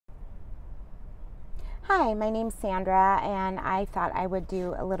Hi, my name's Sandra, and I thought I would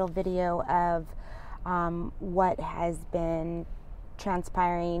do a little video of what has been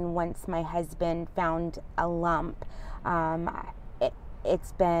transpiring once my husband found a lump.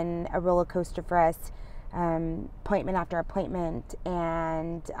 It's been a roller coaster for us, appointment after appointment,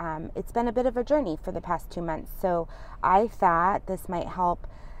 and it's been a bit of a journey for the past 2 months. So I thought this might help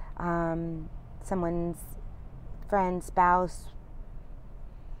someone's friend, spouse,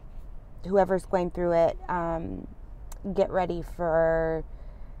 whoever's going through it, get ready for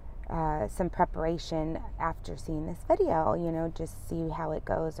some preparation after seeing this video, just see how it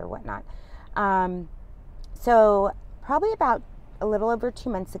goes or whatnot. So probably about a little over 2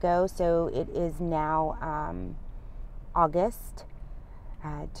 months ago, so it is now August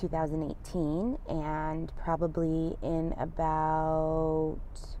 2018, and probably in about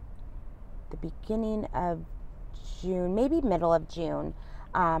the beginning of June, maybe middle of June,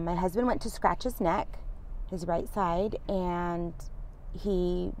 my husband went to scratch his neck, his right side, and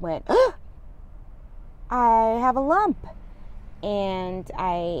he went, "Oh, I have a lump." And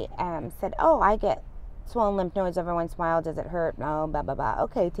I said, "Oh, I get swollen lymph nodes every once in a while. Does it hurt?" No, blah, blah, blah.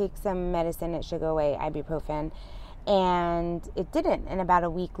 Okay, take some medicine. It should go away, ibuprofen. And it didn't. And about a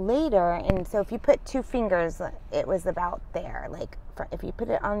week later, and so if you put 2 fingers, it was about there. Like if you put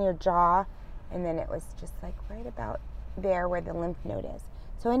it on your jaw, and then it was just like right about there where the lymph node is.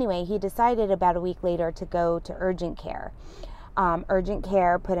 So anyway, he decided about a week later to go to urgent care. Urgent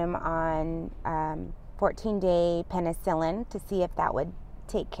care put him on 14-day penicillin to see if that would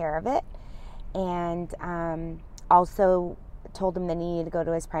take care of it. And also told him that he needed to go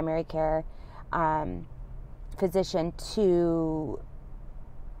to his primary care physician to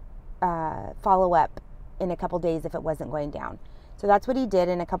follow up in a couple days if it wasn't going down. So that's what he did.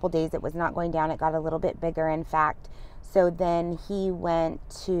 In a couple days, it was not going down. It got a little bit bigger, in fact. So then he went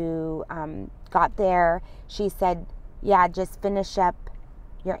to, got there. She said, yeah, just finish up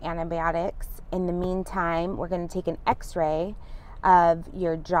your antibiotics. In the meantime, we're going to take an x-ray of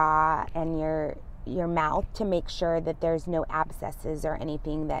your jaw and your mouth to make sure that there's no abscesses or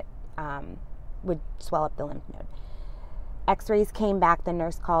anything that would swell up the lymph node. X-rays came back. The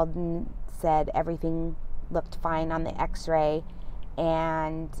nurse called and said everything looked fine on the x-ray.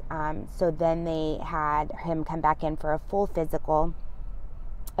 And so then they had him come back in for a full physical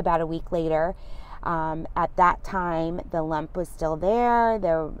about a week later. At that time, the lump was still there.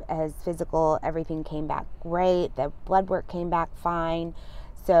 His physical, everything came back great. The blood work came back fine.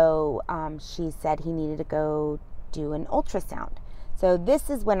 So she said he needed to go do an ultrasound. So this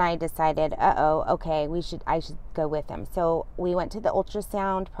is when I decided, okay, I should go with him. So we went to the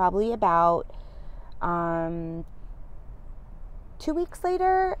ultrasound probably about 2 weeks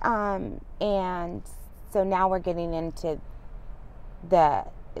later, and so now we're getting into the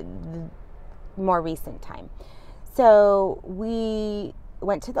more recent time. So we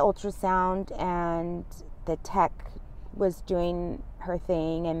went to the ultrasound, and the tech was doing her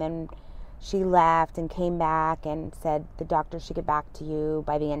thing, and then she left and came back and said the doctor should get back to you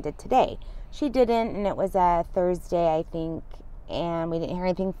by the end of today. She didn't, and it was a Thursday, I think, and we didn't hear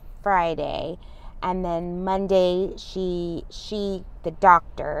anything Friday. And then Monday, the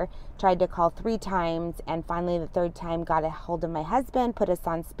doctor, tried to call 3 times, and finally the 3rd time got a hold of my husband, put us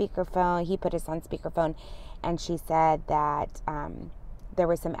on speakerphone. He put us on speakerphone, and she said that there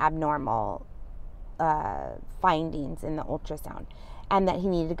were some abnormal findings in the ultrasound, and that he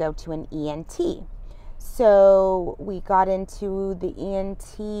needed to go to an ENT. So we got into the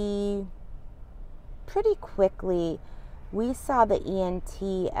ENT pretty quickly. We saw the ENT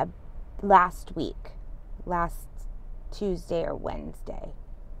last Tuesday or Wednesday,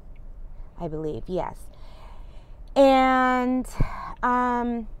 I believe, yes. And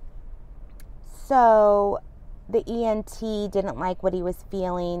so the ENT didn't like what he was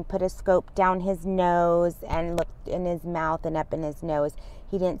feeling, put a scope down his nose and looked in his mouth and up in his nose.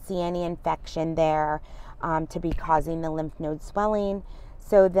 He didn't see any infection there to be causing the lymph node swelling.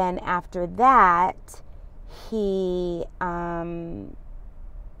 So then after that, he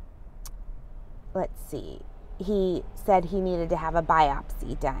he said he needed to have a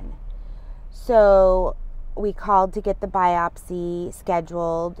biopsy done. So we called to get the biopsy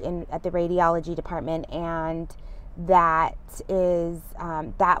scheduled at the radiology department, and that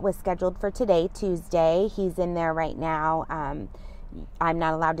was scheduled for today, Tuesday. He's in there right now. I'm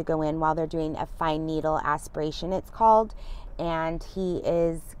not allowed to go in while they're doing a fine needle aspiration, it's called, and he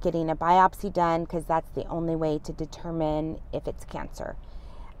is getting a biopsy done because that's the only way to determine if it's cancer.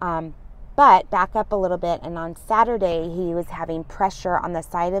 But back up a little bit, and on Saturday he was having pressure on the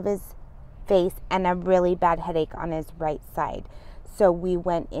side of his face and a really bad headache on his right side. So we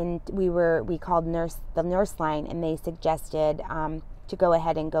went in, we called the nurse line, and they suggested to go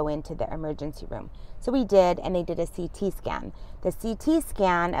ahead and go into the emergency room. So we did, and they did a CT scan. The CT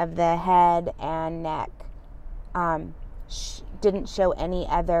scan of the head and neck didn't show any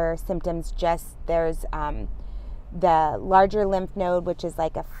other symptoms, just there's the larger lymph node, which is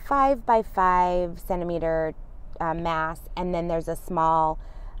like a 5 by 5 centimeter mass, and then there's a small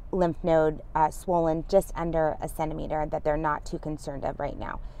lymph node swollen just under a centimeter that they're not too concerned of right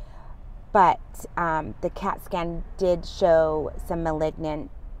now. But the CAT scan did show some malignant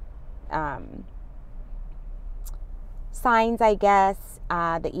signs, I guess.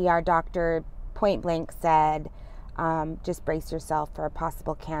 The ER doctor point blank said, just brace yourself for a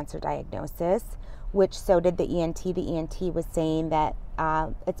possible cancer diagnosis, which so did the ENT. The ENT was saying that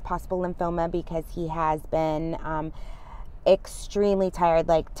it's possible lymphoma because he has been extremely tired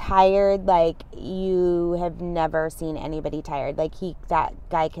like you have never seen anybody tired. Like that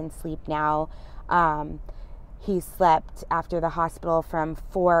guy can sleep now. He slept after the hospital from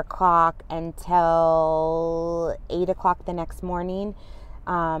 4 o'clock until 8 o'clock the next morning,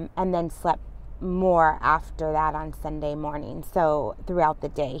 and then slept more after that on Sunday morning. So throughout the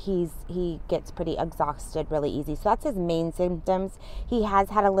day, he gets pretty exhausted really easy. So that's his main symptoms. He has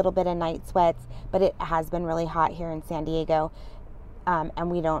had a little bit of night sweats, but it has been really hot here in San Diego,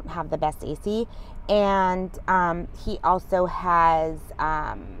 and we don't have the best AC. And he also has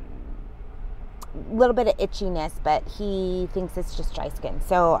a little bit of itchiness, but he thinks it's just dry skin.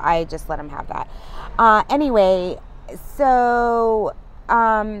 So I just let him have that. Anyway, so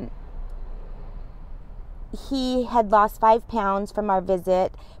he had lost 5 pounds from our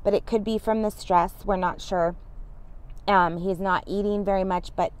visit, but it could be from the stress. We're not sure. He's not eating very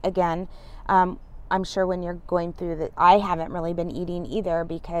much, but again, I'm sure when you're going through that, I haven't really been eating either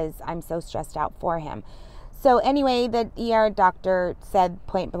because I'm so stressed out for him. So anyway, the ER doctor said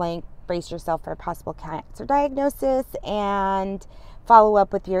point blank, brace yourself for a possible cancer diagnosis and follow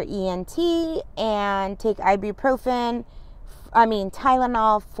up with your ENT and take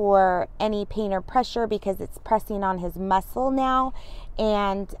Tylenol for any pain or pressure because it's pressing on his muscle now.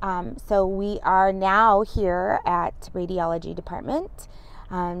 And so we are now here at radiology department,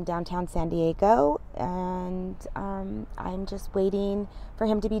 downtown San Diego, and I'm just waiting for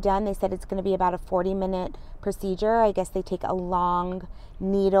him to be done. They said it's going to be about a 40-minute procedure. I guess they take a long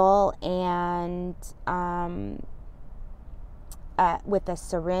needle and with a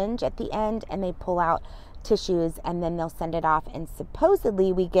syringe at the end, and they pull out tissues, and then they'll send it off, and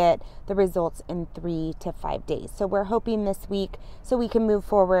supposedly we get the results in 3 to 5 days. So we're hoping this week so we can move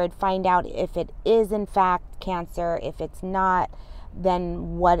forward, find out if it is in fact cancer. If it's not,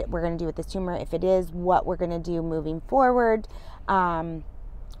 then what we're going to do with this tumor. If it is, what we're going to do moving forward.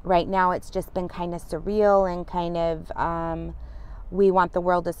 Right now it's just been kind of surreal and kind of we want the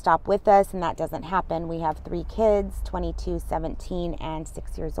world to stop with us, and that doesn't happen. We have 3 kids, 22, 17, and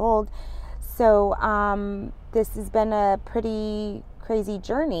 6 years old. So this has been a pretty crazy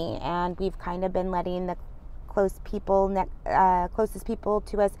journey, and we've kind of been letting the closest people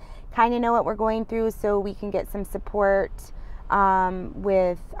to us kind of know what we're going through, so we can get some support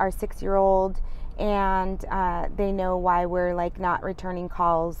with our 6-year-old, and they know why we're like not returning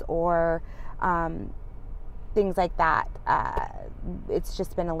calls or things like that. It's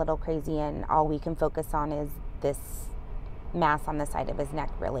just been a little crazy, and all we can focus on is this mass on the side of his neck,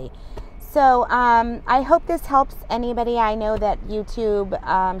 really. So I hope this helps anybody. I know that YouTube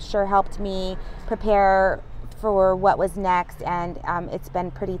sure helped me prepare for what was next, and it's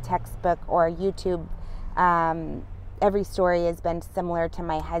been pretty textbook, or YouTube. Every story has been similar to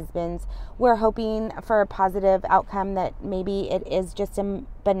my husband's. We're hoping for a positive outcome, that maybe it is just a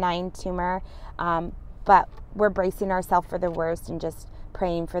benign tumor, but we're bracing ourselves for the worst and just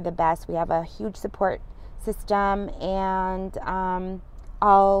praying for the best. We have a huge support system, and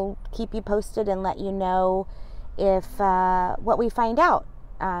I'll keep you posted and let you know if what we find out.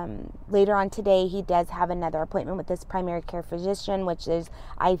 Later on today, he does have another appointment with his primary care physician, which is,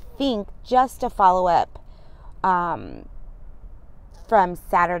 I think, just a follow-up from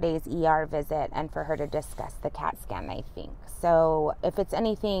Saturday's ER visit, and for her to discuss the CAT scan, I think. So if it's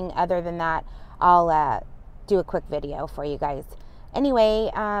anything other than that, I'll do a quick video for you guys.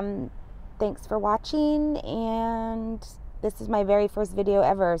 Anyway, thanks for watching, and this is my very first video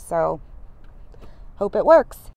ever, so hope it works.